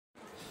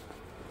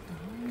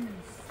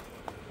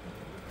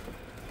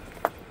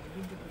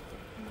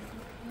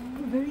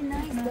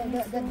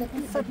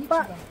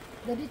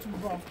The ditch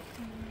ba?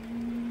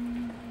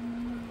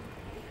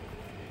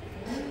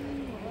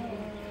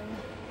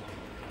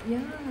 Yeah,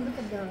 look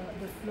at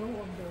the flow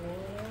of the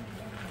water.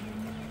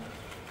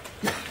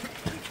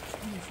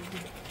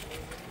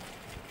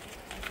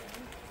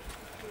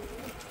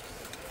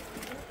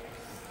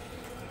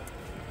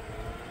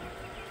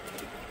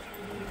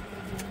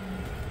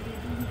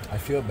 I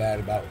feel bad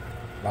about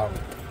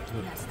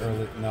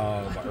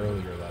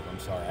earlier, love. I'm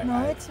sorry.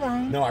 No, it's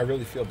fine. No, I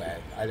really feel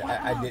bad.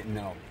 I didn't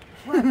know.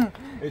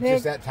 It's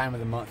just that time of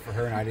the month for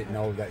her, and I didn't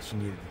know that she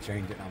needed to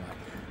change it. And I'm like,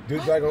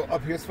 dude, do I go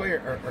up this way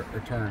or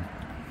turn?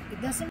 It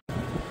doesn't.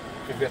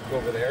 Because we have to go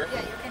over there? Yeah,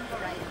 you can go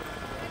right. You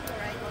can go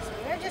right also.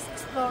 We're just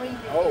exploring.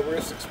 Oh, we're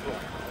just exploring.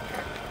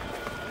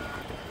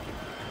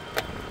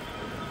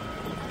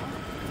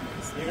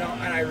 You know,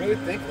 and I really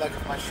think, like,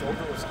 if my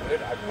shoulder was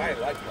good, I'd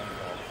probably like playing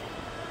golf.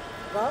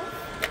 Golf?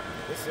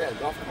 This is a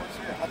golf course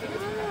here. I think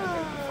it's kind of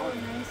fun.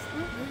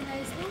 Nicely, very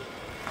nicely.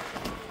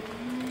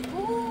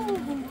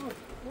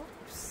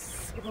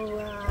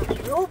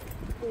 Wow.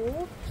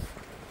 Oops.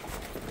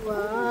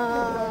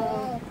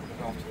 Wow.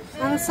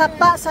 Ang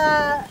sapa sa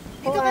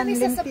Dito kami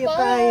sa limpyo sapa.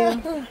 kayo.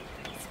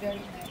 It's very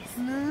nice.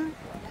 Hmm?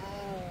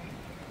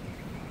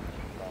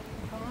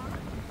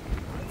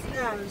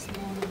 Wow.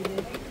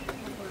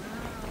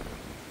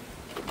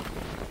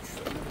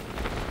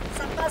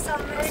 Sapa sa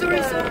America.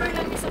 Sorry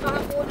lang sa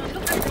kahaponan.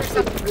 Look at their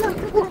sapa.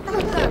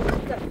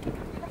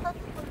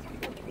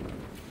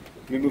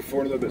 Let me move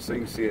forward a little bit so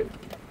you can see it.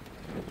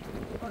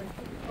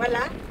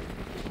 Wala?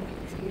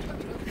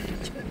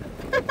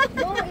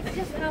 No, it's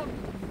just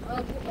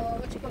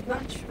what you call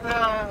brunch.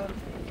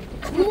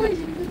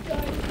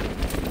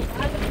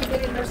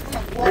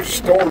 There's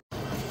storm.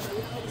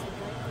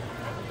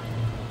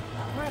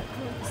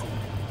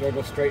 Do I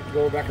go straight,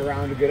 go back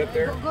around to get up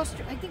there? Go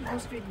straight. I think go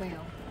straight by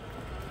now.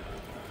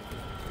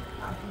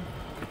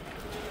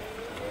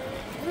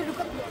 Look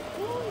at that.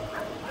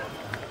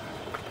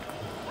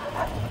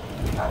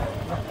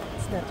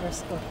 It's not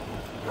restful.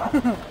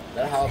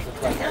 That house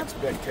looks like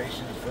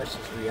expectations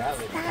versus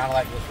reality. Kind of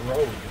like this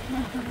road.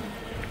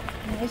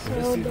 Nice Is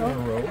this even a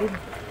road?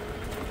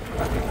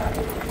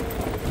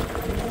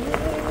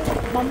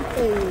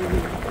 Bumpy.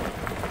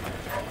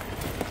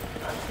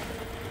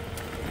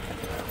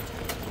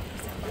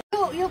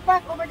 You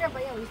park over there,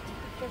 but yeah, we take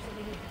pictures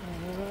over here.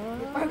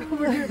 You park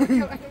over there, but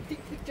yeah, I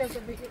take pictures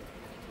over here.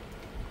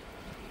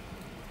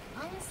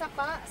 Ang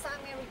sapa sa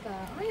Amerika,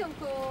 ayun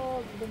ko,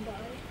 ganda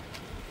ay.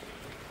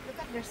 Look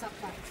at their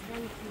sapa, it's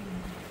very clean.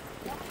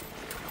 Yeah.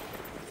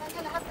 Saan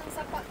ka lahat ng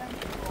sapa?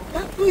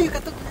 Uy,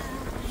 katog na.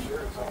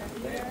 Sure, it's all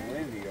damn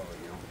windy over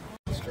here.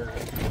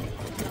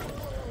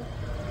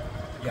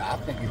 Yeah, I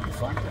think it'd be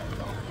fun.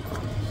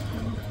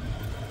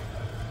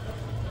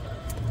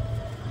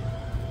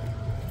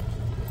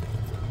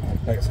 I'll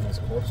take some of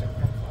this course.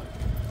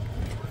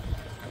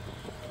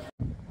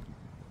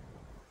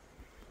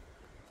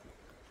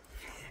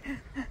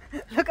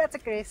 Look at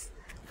Chris.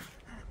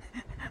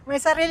 May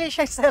sarili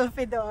siyang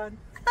selfie doon.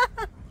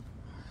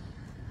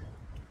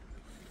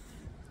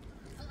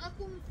 Ang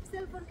akong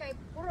cellphone kay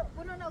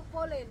puno na og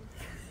pollen.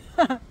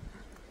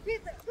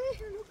 Wait,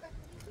 look at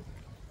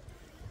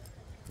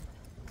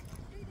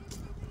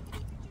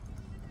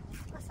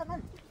Asa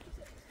man?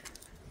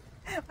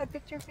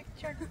 Picture.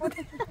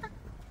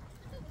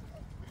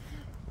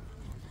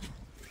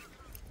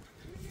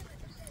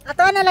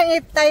 Ato na lang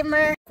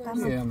i-timer.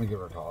 Yeah, I'm gonna give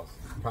her a call.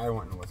 Probably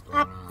won't know what's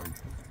going on.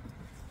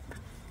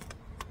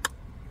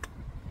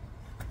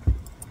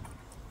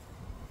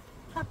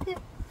 Happy.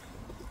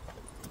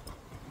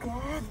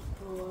 Good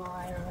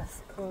boy,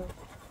 Roscoe.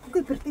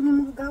 Uy, pero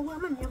tinimong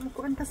gawa man. Yung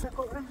mukuhan ka sa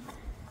koran.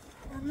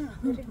 Ano,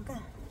 dirin ka.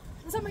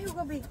 Nasa may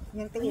uga, babe?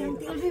 Yung tingin.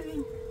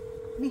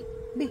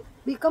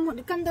 Be,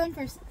 come down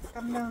first.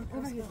 Come down.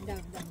 Over here, down.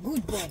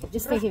 Good boy.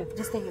 Just stay here.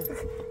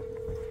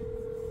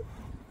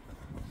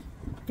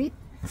 Pete,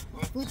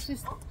 what's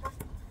this?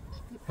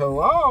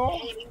 Hello?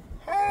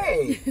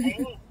 Hey!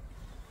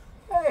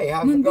 Hey,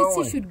 how's it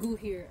going? should go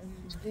here.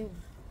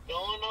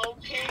 Going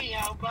okay.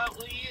 How about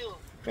with you?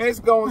 It's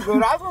going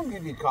good. I was going to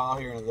give you a call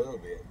here in a little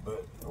bit,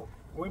 but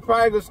we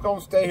probably just going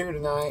to stay here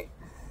tonight.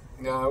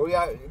 We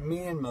got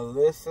me and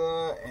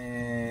Melissa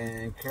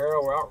and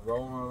Carol. We're out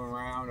rolling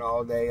around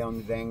all day on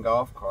the dang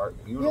golf cart.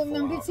 Beautiful.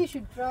 Bitsy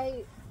should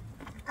try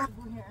Up.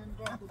 go here and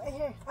Up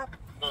here. Up.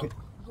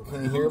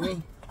 Can you hear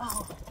me?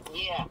 Oh.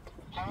 Yeah.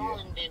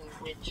 Holland didn't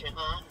with you,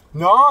 huh?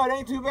 No, it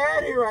ain't too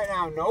bad here right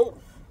now. Nope.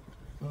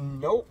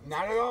 Nope,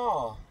 not at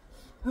all.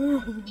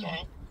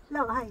 Okay.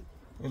 No, hi.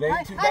 It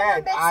ain't too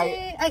bad.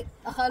 Ay,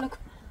 akala ko.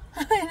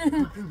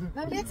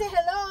 Ma'am Bitsy,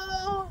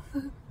 hello!